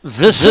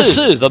This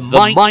is the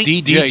Mike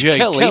DJ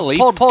Kelly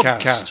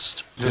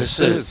podcast. This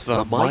is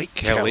the Mike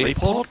Kelly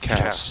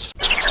podcast.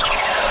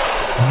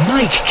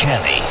 Mike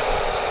Kelly.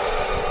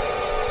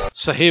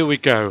 So here we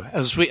go,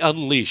 as we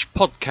unleash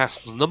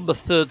podcast number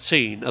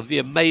 13 of the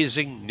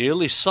amazing,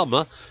 nearly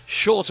summer,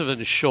 shorter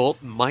than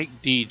short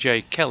Mike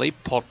DJ Kelly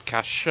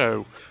podcast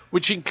show,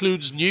 which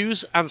includes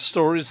news and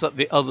stories that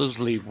the others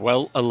leave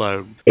well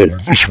alone. On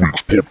this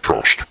week's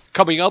podcast.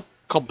 Coming up,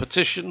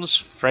 competitions,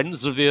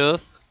 Friends of the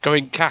Earth,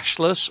 Going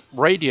Cashless,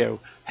 Radio,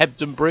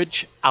 Hebden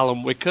Bridge,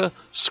 Alan Wicker,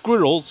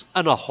 Squirrels,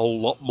 and a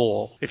whole lot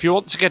more. If you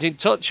want to get in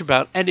touch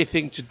about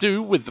anything to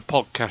do with the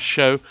podcast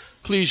show,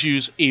 please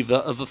use either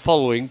of the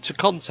following to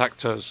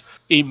contact us.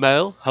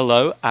 Email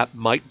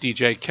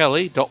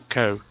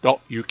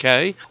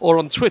hello@mikedjkelly.co.uk or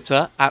on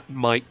Twitter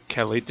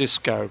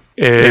 @MikeKellyDisco.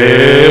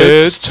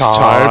 It's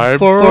time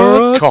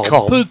for a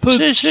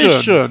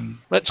competition.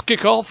 Let's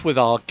kick off with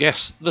our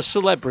Guess the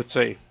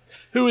Celebrity.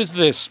 Who is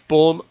this?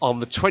 Born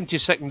on the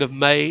 22nd of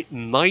May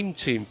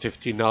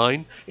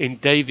 1959 in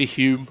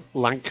Davyhulme,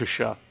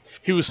 Lancashire.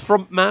 He was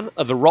frontman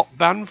of the rock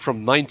band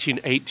from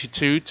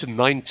 1982 to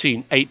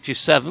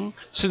 1987.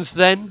 Since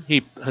then,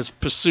 he has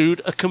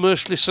pursued a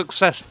commercially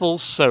successful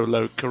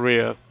solo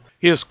career.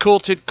 He has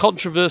courted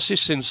controversy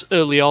since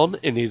early on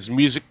in his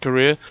music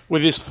career,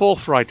 with his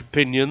forthright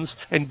opinions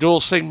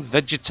endorsing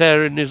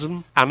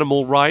vegetarianism,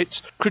 animal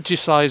rights,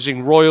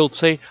 criticising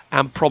royalty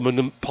and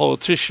prominent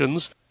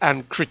politicians,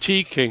 and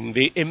critiquing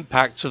the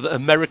impact of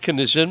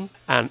Americanism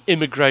and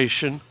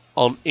immigration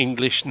on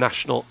English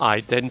national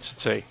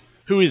identity.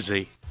 Who is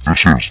he?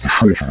 This is the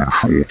Shorter Than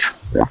Short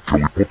Mike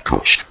Kelly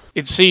podcast.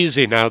 It's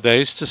easy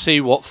nowadays to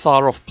see what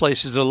far-off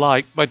places are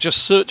like by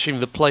just searching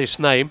the place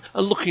name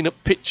and looking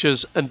at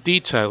pictures and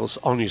details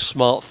on your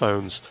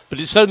smartphones. But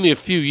it's only a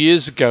few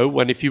years ago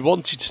when if you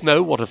wanted to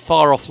know what a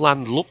far-off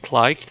land looked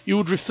like, you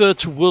would refer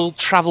to world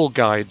travel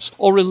guides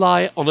or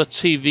rely on a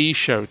TV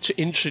show to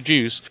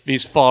introduce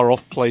these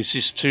far-off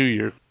places to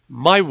you.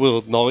 My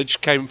world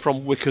knowledge came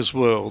from Wicker's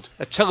World,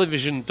 a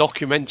television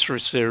documentary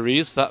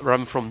series that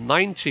ran from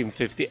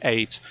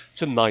 1958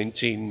 to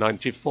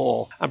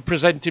 1994 and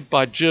presented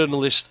by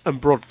journalist and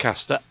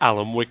broadcaster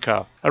Alan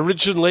Wicker.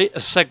 Originally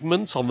a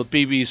segment on the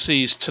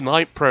BBC's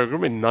Tonight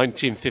programme in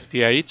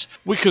 1958,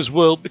 Wicker's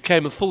World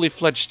became a fully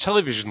fledged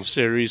television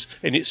series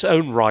in its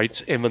own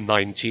right in the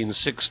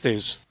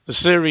 1960s. The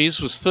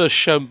series was first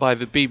shown by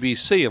the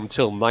BBC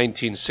until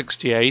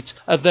 1968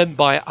 and then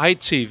by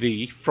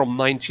ITV from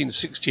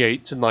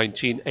 1968 to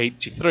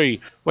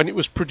 1983 when it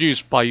was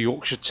produced by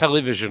Yorkshire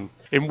Television,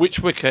 in which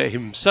Wicker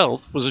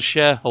himself was a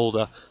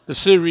shareholder. The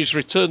series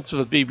returned to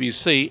the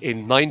BBC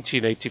in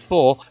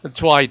 1984 and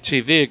to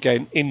ITV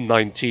again in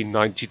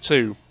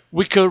 1992.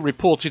 Wicker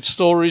reported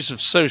stories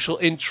of social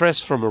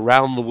interest from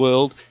around the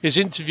world. His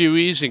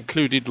interviewees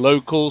included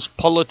locals,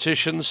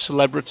 politicians,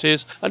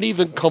 celebrities, and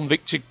even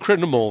convicted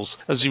criminals,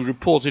 as he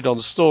reported on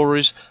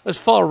stories as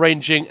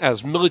far-ranging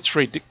as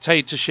military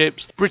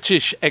dictatorships,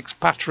 British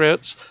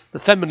expatriates, the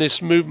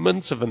feminist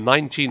movement of the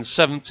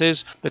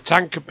 1970s, the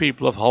tanker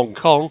people of Hong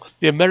Kong,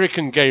 the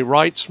American gay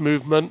rights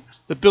movement,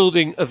 the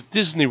building of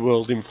Disney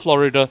World in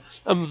Florida,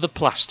 and the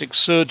plastic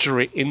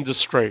surgery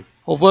industry.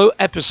 Although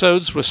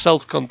episodes were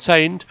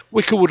self-contained,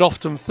 Wicker would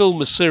often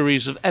film a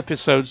series of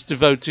episodes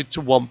devoted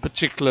to one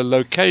particular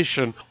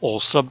location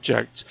or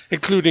subject,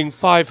 including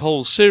 5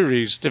 whole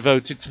series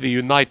devoted to the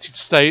United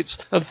States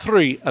and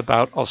 3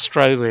 about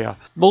Australia.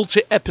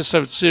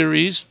 Multi-episode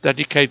series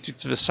dedicated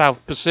to the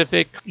South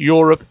Pacific,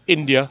 Europe,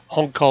 India,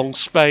 Hong Kong,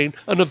 Spain,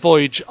 and a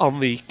voyage on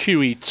the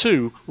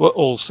QE2 were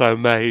also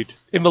made.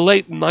 In the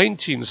late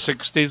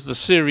 1960s, the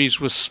series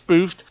was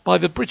spoofed by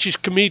the British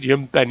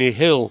comedian Benny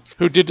Hill,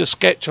 who did a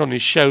sketch on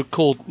his show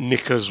called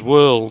Nicker's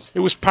World. It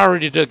was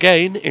parodied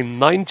again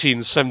in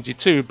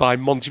 1972 by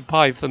Monty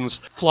Python's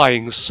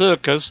Flying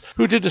Circus,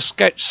 who did a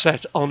sketch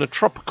set on a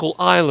tropical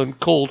island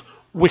called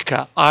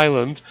Wicker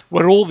Island,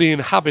 where all the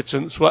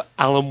inhabitants were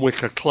Alan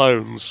Wicker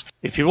clones.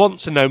 If you want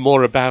to know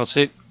more about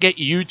it, get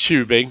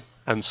YouTubing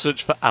and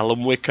search for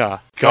Alan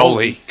Wicker.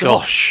 Golly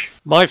gosh.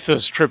 My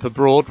first trip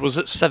abroad was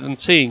at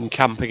 17,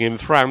 camping in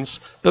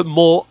France, but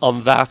more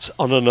on that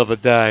on another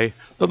day.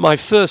 But my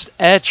first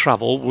air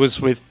travel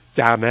was with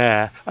Dan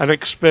Air, an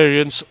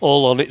experience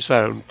all on its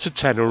own, to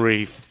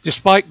Tenerife.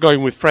 Despite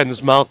going with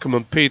friends Malcolm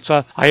and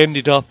Peter, I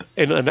ended up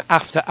in an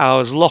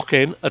after-hours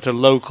lock-in at a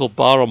local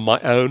bar on my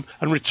own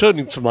and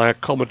returning to my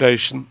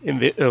accommodation in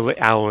the early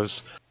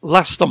hours.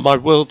 Last on my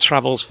world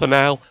travels for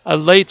now, a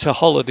later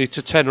holiday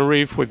to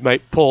Tenerife with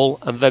mate Paul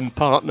and then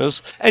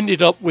partners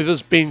ended up with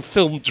us being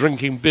filmed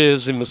drinking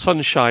beers in the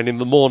sunshine in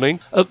the morning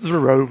at the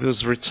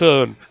Rover's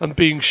Return and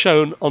being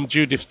shown on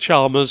Judith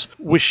Chalmers'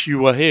 Wish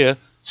You Were Here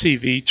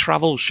TV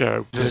travel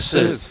show. This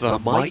is the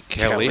Mike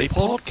Kelly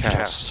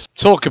podcast.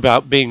 Talk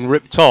about being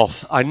ripped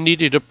off. I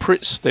needed a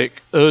Pritt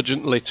stick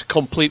urgently to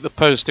complete the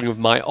posting of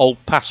my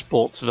old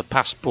passport to the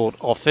passport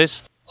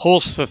office.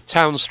 Horsforth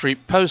Town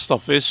Street Post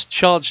Office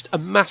charged a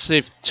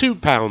massive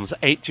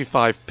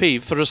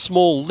 £2.85 for a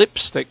small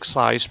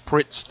lipstick-sized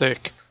Pritt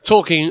stick.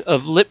 Talking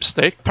of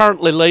lipstick,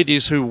 apparently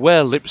ladies who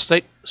wear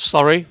lipstick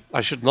sorry,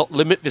 I should not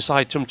limit this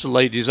item to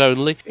ladies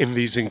only in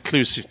these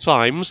inclusive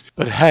times,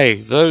 but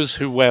hey, those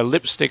who wear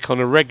lipstick on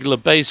a regular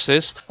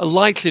basis are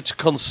likely to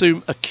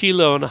consume 1.5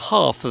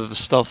 kilos of the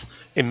stuff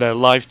in their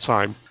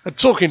lifetime. And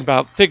talking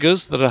about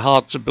figures that are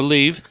hard to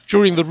believe,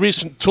 during the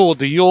recent Tour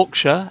de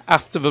Yorkshire,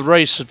 after the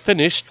race had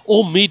finished,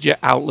 all media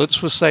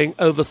outlets were saying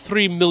over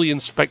 3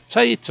 million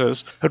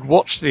spectators had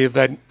watched the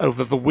event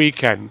over the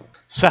weekend.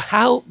 So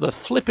how the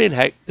flipping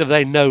heck do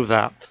they know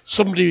that?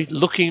 Somebody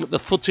looking at the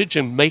footage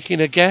and making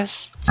a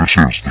guess? This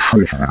is the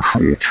Shorter Than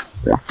Short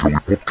Mike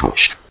Kelly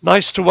podcast.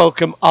 Nice to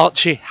welcome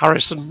Archie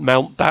Harrison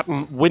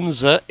Mountbatten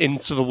Windsor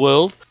into the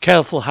world.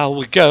 Careful how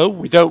we go.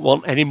 We don't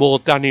want any more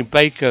Danny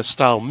Baker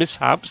style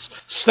mishaps.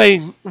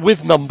 Staying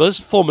with numbers,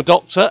 former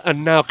doctor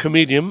and now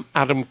comedian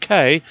Adam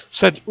Kay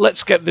said,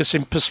 let's get this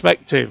in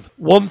perspective.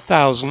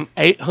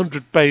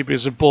 1,800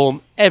 babies are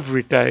born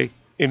every day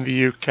in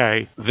the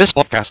UK. This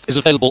podcast is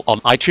available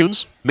on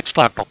iTunes,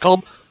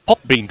 Mixcloud.com,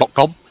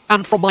 Popbean.com,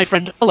 and from my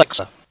friend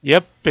Alexa.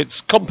 Yep, it's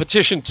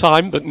competition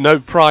time, but no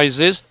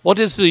prizes. What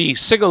is the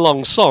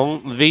sing-along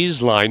song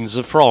these lines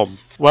are from?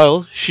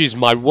 Well, she's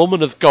my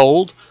woman of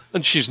gold,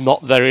 and she's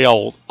not very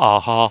old.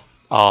 Aha,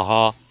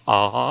 aha,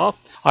 aha.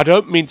 I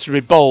don't mean to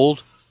be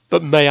bold,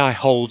 but may I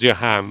hold your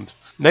hand?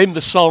 Name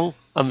the song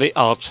and the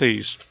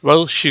artiste.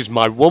 Well, she's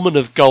my woman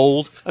of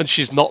gold, and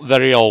she's not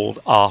very old.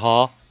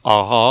 Aha,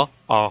 aha,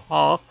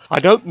 aha. I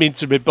don't mean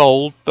to be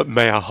bold, but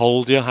may I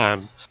hold your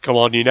hand? Come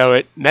on, you know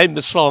it. Name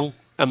the song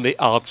and the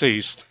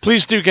artiste.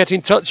 Please do get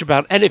in touch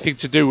about anything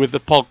to do with the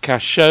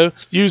podcast show.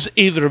 Use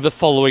either of the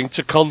following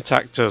to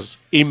contact us.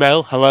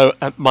 Email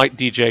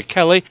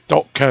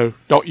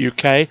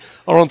hello@MikeDJKelly.co.uk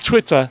or on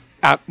Twitter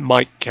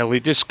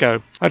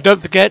 @MikeKellyDisco. And don't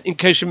forget, in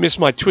case you missed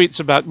my tweets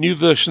about new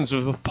versions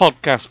of the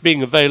podcast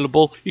being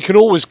available, you can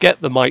always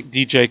get the Mike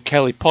DJ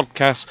Kelly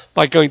podcast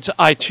by going to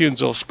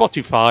iTunes or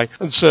Spotify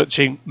and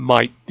searching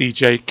Mike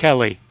DJ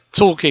Kelly.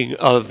 Talking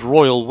of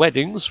royal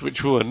weddings,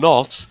 which were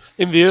not,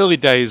 in the early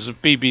days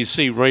of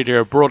BBC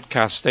radio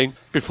broadcasting,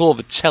 before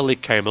the telly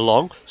came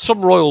along,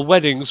 some royal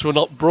weddings were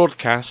not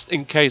broadcast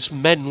in case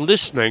men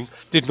listening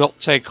did not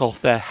take off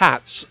their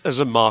hats as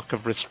a mark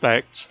of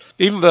respect.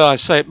 Even though I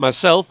say it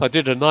myself, I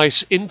did a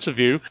nice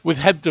interview with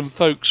Hebden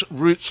Folks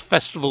Roots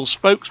Festival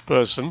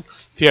spokesperson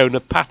Fiona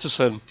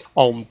Patterson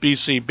on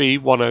BCB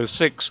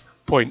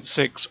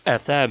 106.6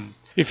 FM.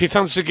 If you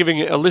fancy giving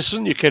it a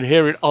listen, you can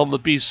hear it on the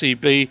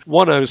BCB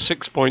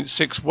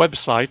 106.6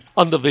 website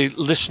under the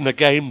Listen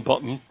Again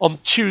button on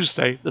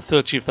Tuesday, the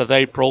 30th of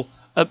April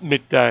at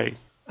midday.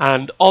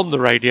 And on the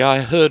radio,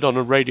 I heard on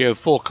a Radio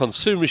 4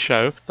 consumer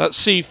show that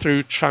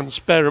see-through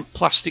transparent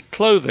plastic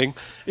clothing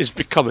is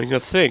becoming a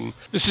thing.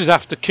 This is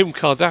after Kim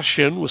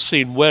Kardashian was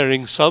seen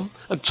wearing some,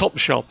 and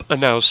Topshop are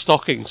now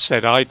stocking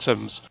said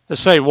items. They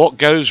say what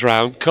goes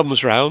round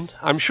comes round.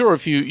 I'm sure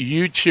if you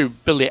YouTube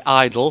Billy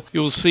Idol,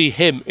 you'll see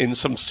him in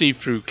some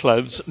see-through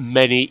clothes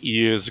many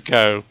years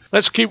ago.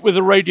 Let's keep with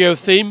the radio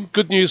theme.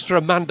 Good news for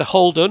Amanda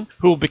Holden,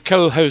 who will be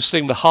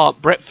co-hosting the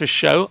Heart Breakfast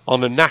Show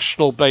on a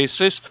national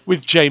basis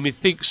with Jamie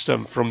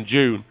Theakston from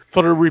June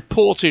for a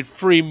reported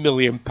 £3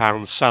 million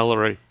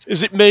salary.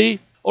 Is it me?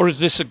 Or is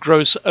this a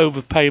gross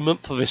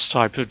overpayment for this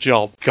type of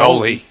job?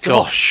 Golly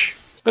gosh.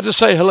 Better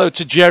say hello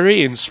to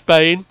Jerry in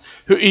Spain,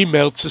 who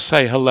emailed to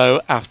say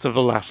hello after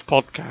the last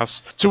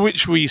podcast, to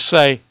which we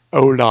say,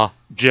 hola,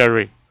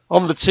 Jerry.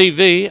 On the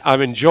TV,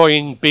 I'm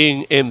enjoying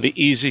being in the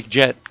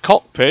EasyJet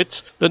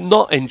cockpit, but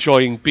not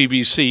enjoying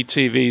BBC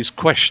TV's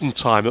Question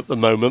Time at the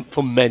moment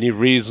for many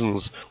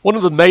reasons. One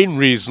of the main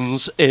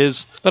reasons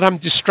is that I'm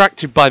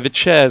distracted by the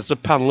chairs the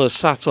panel are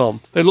sat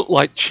on. They look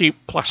like cheap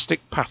plastic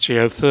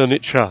patio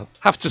furniture.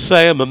 Have to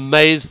say I'm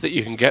amazed that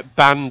you can get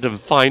banned and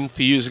fined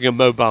for using a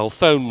mobile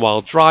phone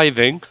while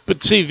driving, but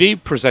TV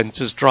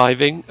presenters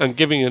driving and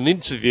giving an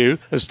interview,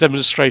 as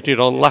demonstrated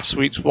on last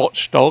week's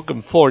Watchdog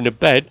and Four in a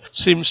Bed,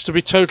 seems to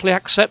be totally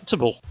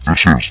acceptable. This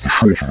is the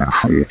Shorter Than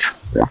Short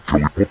Mike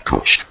Kelly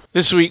podcast.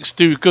 This week's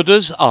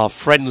do-gooders are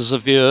Friends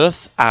of the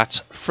Earth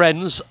at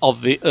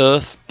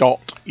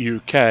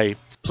friendsoftheearth.uk.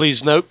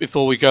 Please note,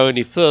 before we go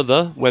any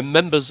further, when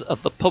members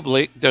of the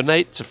public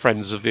donate to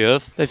Friends of the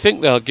Earth, they think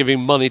they are giving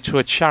money to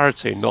a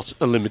charity, not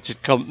a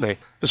limited company.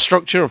 The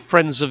structure of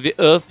Friends of the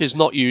Earth is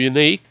not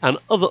unique, and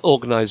other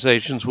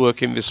organisations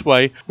work in this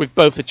way with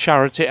both a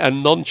charity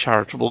and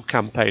non-charitable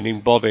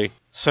campaigning body.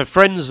 So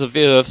Friends of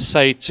the Earth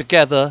say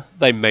together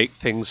they make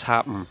things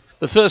happen.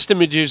 The first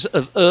images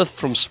of Earth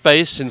from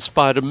space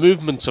inspired a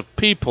movement of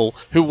people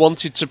who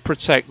wanted to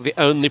protect the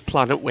only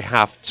planet we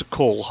have to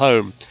call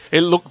home.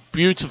 It looked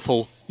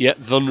beautiful, yet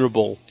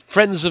vulnerable.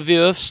 Friends of the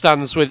Earth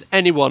stands with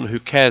anyone who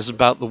cares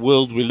about the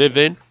world we live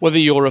in, whether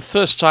you're a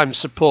first-time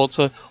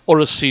supporter or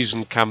a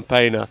seasoned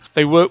campaigner.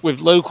 They work with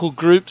local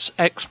groups,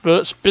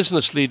 experts,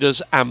 business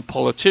leaders and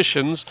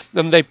politicians,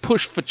 and they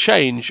push for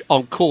change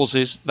on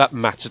causes that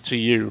matter to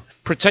you.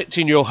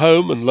 protecting your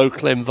home and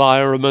local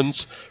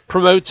environment,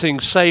 promoting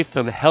safe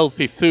and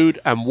healthy food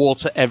and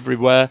water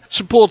everywhere,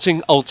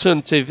 supporting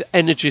alternative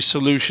energy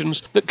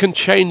solutions that can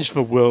change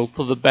the world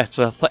for the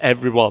better for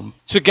everyone.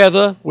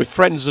 Together, with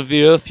Friends of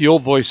the Earth, your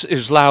voice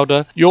is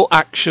louder, your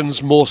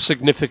actions more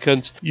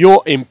significant,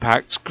 your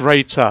impact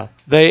greater.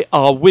 They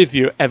are with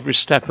you every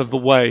step of the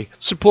way,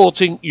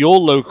 supporting your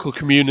local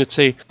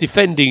community,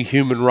 defending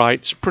human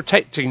rights,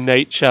 protecting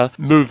nature,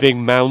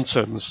 moving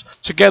mountains.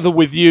 Together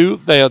with you,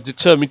 they are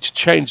determined to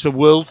change the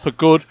world for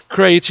good,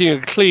 creating a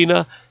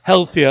cleaner,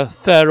 healthier,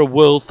 fairer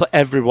world for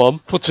everyone,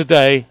 for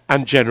today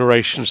and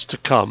generations to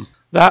come.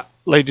 That,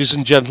 ladies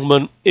and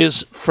gentlemen,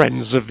 is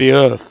Friends of the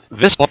Earth.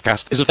 This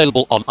podcast is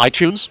available on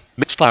iTunes,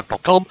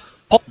 Mixcloud.com,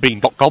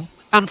 Popbean.com,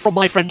 and from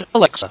my friend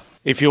Alexa.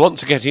 If you want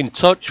to get in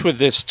touch with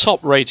this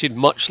top-rated,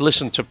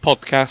 much-listened-to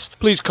podcast,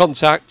 please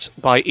contact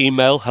by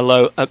email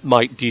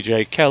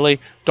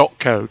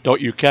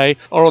hello@MikeDJKelly.co.uk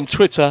or on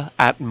Twitter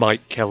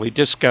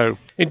 @MikeKellyDisco.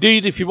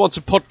 Indeed, if you want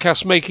a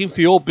podcast making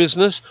for your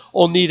business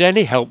or need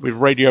any help with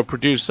radio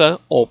producer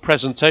or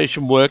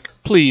presentation work,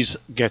 please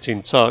get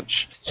in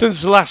touch.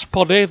 Since the last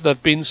poddy, there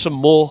have been some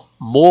more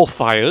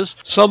fires.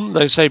 Some,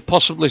 they say,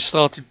 possibly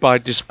started by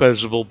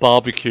disposable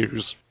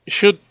barbecues.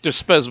 Should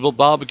disposable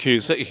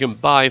barbecues that you can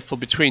buy for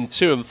between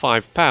 £2 and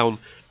 £5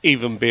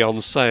 even be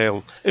on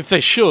sale? If they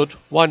should,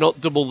 why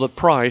not double the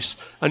price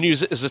and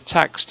use it as a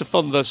tax to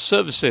fund those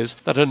services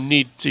that are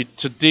needed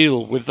to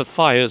deal with the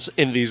fires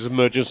in these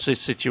emergency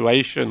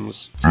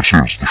situations? This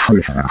is the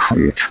Shorter Than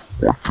Short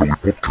Mike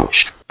Kelly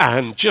podcast.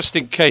 And just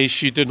in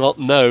case you do not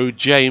know,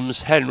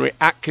 James Henry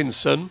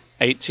Atkinson,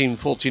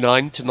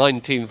 1849 to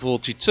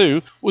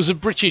 1942, was a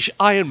British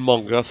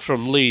ironmonger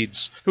from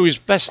Leeds, who is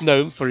best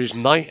known for his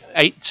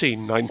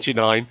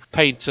 1899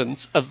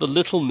 patent of the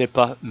Little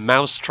Nipper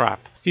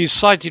mousetrap. He is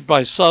cited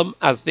by some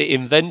as the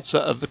inventor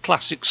of the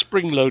classic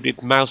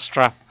spring-loaded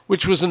mousetrap,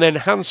 which was an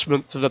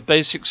enhancement to the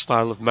basic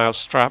style of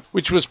mousetrap,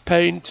 which was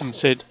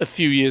patented a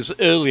few years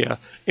earlier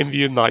in the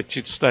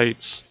United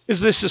States.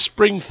 Is this a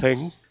spring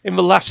thing? In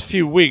the last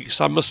few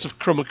weeks, I must have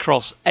come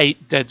across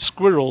 8 dead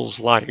squirrels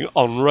lying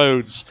on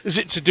roads. Is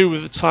it to do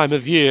with the time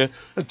of year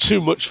and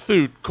too much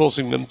food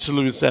causing them to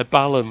lose their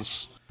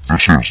balance?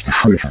 This is the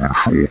Shorter Than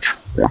Short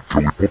Mike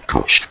Kelly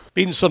podcast.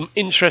 Been some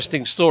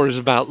interesting stories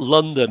about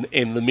London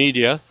in the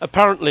media.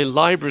 Apparently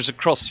libraries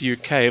across the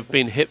UK have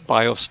been hit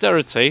by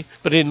austerity,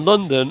 but in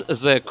London,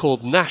 as they're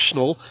called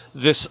national,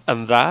 this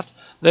and that,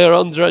 they are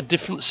under a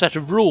different set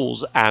of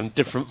rules and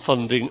different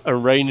funding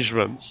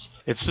arrangements.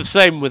 It's the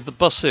same with the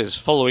buses.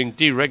 Following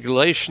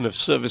deregulation of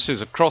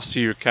services across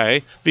the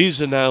UK,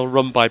 these are now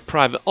run by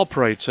private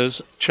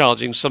operators,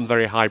 charging some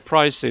very high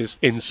prices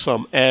in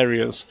some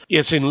areas.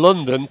 Yet in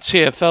London,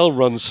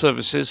 TfL-run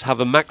services have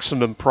a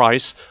maximum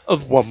price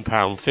of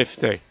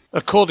 £1.50.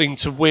 According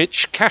to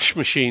which, cash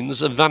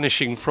machines are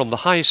vanishing from the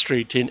high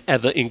street in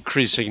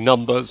ever-increasing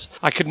numbers.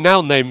 I could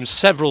now name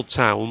several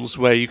towns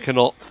where you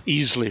cannot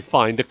easily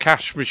find a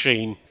cash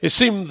machine. It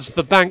seems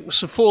the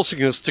banks are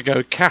forcing us to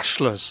go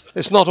cashless.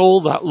 It's not all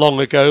that long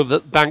ago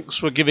that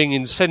banks were giving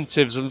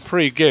incentives and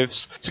free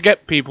gifts to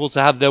get people to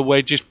have their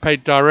wages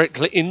paid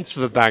directly into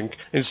the bank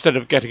instead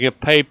of getting a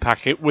pay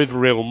packet with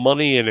real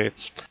money in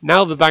it.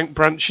 Now the bank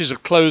branches are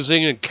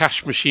closing and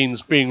cash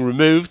machines being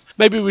removed.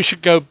 Maybe we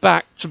should go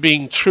back to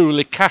being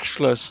truly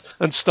cashless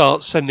and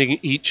start sending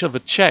each other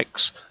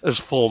checks as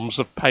forms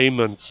of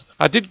payment.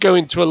 I did go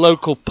into a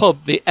local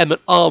pub, the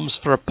Emmett Arms,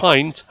 for a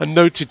pint and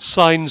noted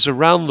signs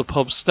around the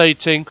pub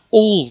stating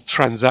all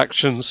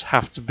transactions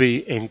have to be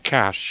in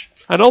cash.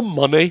 And on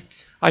money,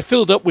 I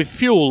filled up with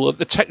fuel at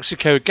the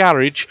Texaco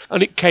garage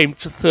and it came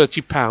to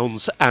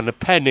 £30 and a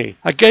penny.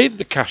 I gave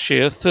the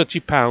cashier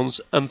 £30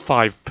 and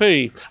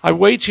 5p. I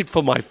waited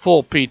for my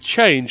 4p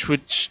change,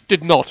 which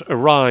did not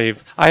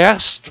arrive. I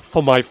asked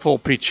for my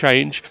 4p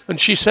change and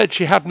she said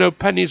she had no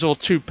pennies or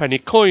 2-penny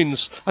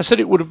coins. I said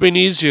it would have been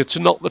easier to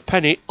knock the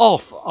penny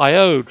off I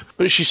owed,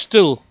 but she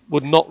still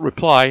would not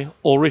reply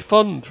or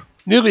refund.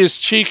 Nearly as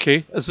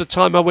cheeky as the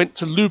time I went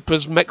to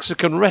Lupa's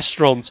Mexican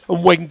restaurant,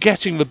 and when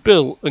getting the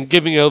bill and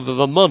giving over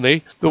the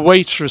money, the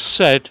waitress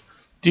said,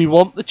 "Do you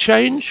want the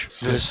change?"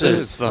 This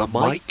is the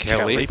Mike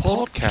Kelly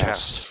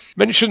podcast.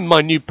 Mentioned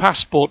my new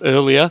passport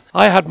earlier.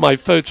 I had my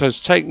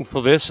photos taken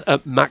for this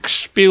at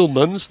Max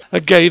Spielman's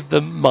and gave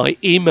them my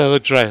email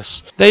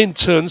address. They in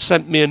turn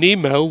sent me an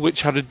email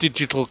which had a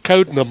digital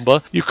code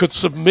number you could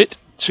submit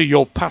to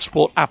your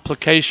passport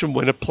application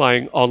when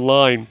applying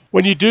online.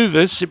 When you do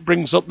this, it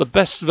brings up the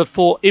best of the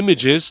 4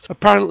 images.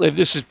 Apparently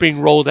this is being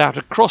rolled out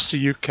across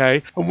the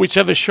UK, and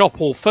whichever shop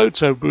or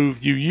photo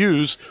booth you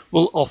use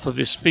will offer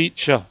this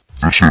feature.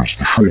 This is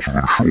the Shorter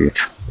Than Short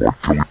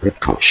Mike Kelly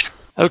podcast.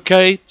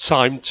 Okay,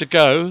 time to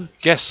go.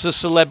 Guess the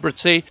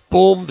celebrity.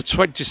 Born the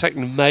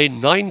 22nd of May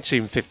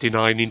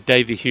 1959 in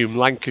Davyhulme,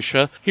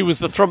 Lancashire, he was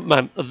the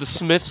frontman of the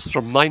Smiths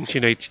from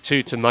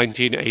 1982 to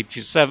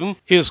 1987.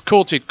 He has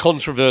courted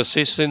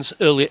controversy since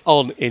early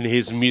on in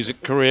his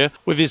music career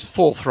with his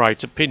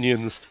forthright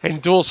opinions,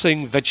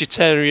 endorsing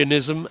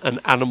vegetarianism and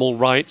animal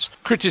rights,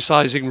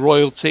 criticising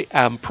royalty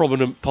and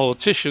prominent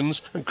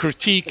politicians, and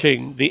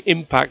critiquing the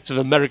impact of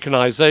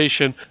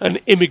Americanisation and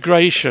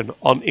immigration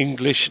on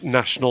English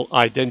national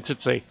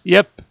identity.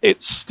 Yep,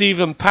 it's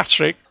Stephen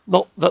Patrick,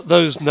 not that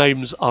those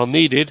names are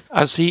needed,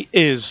 as he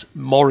is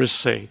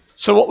Morrissey.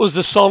 So what was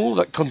the song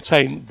that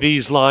contained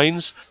these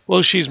lines?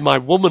 Well, she's my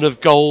woman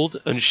of gold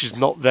and she's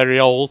not very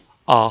old.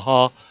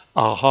 Aha,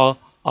 aha,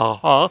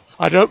 aha.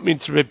 I don't mean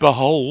to be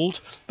behold,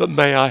 but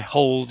may I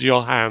hold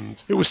your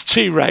hand. It was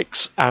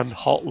T-Rex and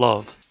Hot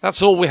Love.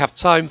 That's all we have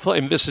time for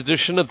in this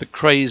edition of the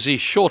crazy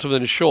Shorter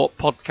Than Short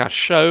podcast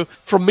show.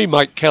 From me,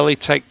 Mike Kelly,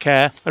 take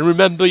care. And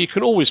remember, you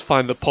can always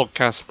find the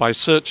podcast by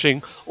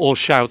searching or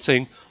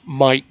shouting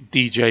Mike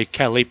DJ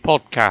Kelly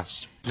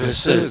Podcast.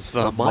 This is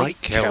the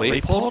Mike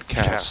Kelly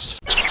Podcast.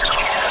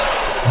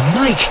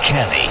 Mike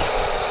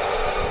Kelly.